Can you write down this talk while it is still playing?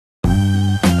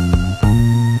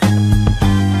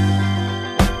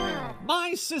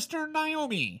sister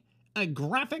Naomi, a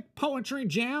graphic poetry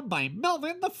jam by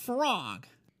Melvin the Frog.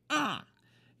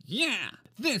 Yeah,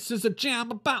 this is a jam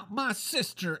about my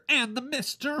sister and the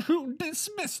mister who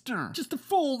dismissed her. Just a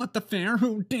fool at the fair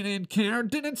who didn't care,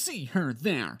 didn't see her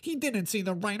there. He didn't see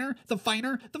the writer, the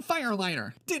fighter, the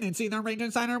firelighter. Didn't see the rage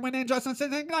insider when injustice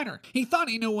is igniter. He thought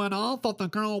he knew it all, thought the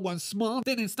girl was small.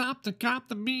 Didn't stop to cop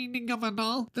the meaning of it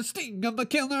all. The sting of the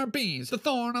killer bees, the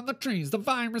thorn on the trees, the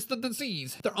virus, the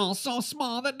disease. They're all so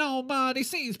small that nobody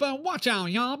sees. But watch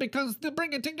out, y'all, because they'll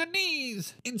bring it to your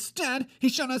knees. Instead, he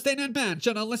should've stayed in bed,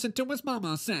 should've listened to his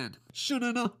mama said.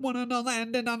 Shouldn't have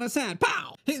landed on his head.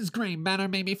 Pow! His grain batter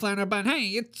made me flatter, but hey,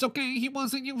 it's okay, he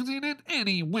wasn't using it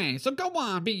anyway. So go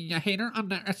on, be a hater,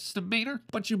 underestimator,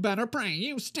 but you better pray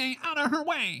you stay out of her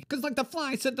way. Cause like the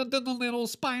fly said to the little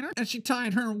spider, and she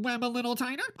tied her web a little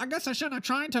tighter, I guess I should have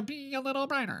tried to be a little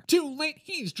brighter. Too late,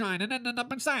 he's tried and ended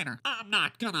up inside her. I'm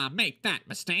not gonna make that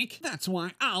mistake. That's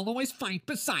why I'll always fight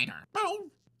beside her.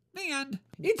 Oh, the end.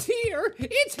 It's here!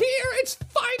 It's here! It's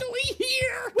finally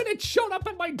here! When it showed up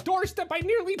at my doorstep, I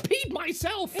nearly peed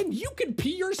myself! And you can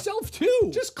pee yourself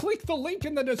too! Just click the link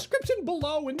in the description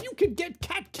below and you can get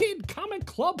Cat Kid Comic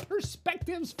Club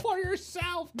perspectives for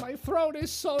yourself! My throat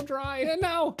is so dry, and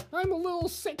now I'm a little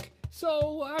sick,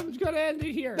 so I'm gonna end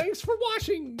it here. Thanks for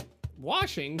watching!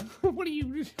 Washing? What are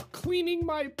you, cleaning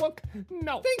my book?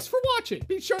 No. Thanks for watching!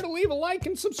 Be sure to leave a like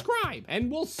and subscribe,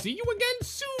 and we'll see you again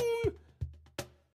soon!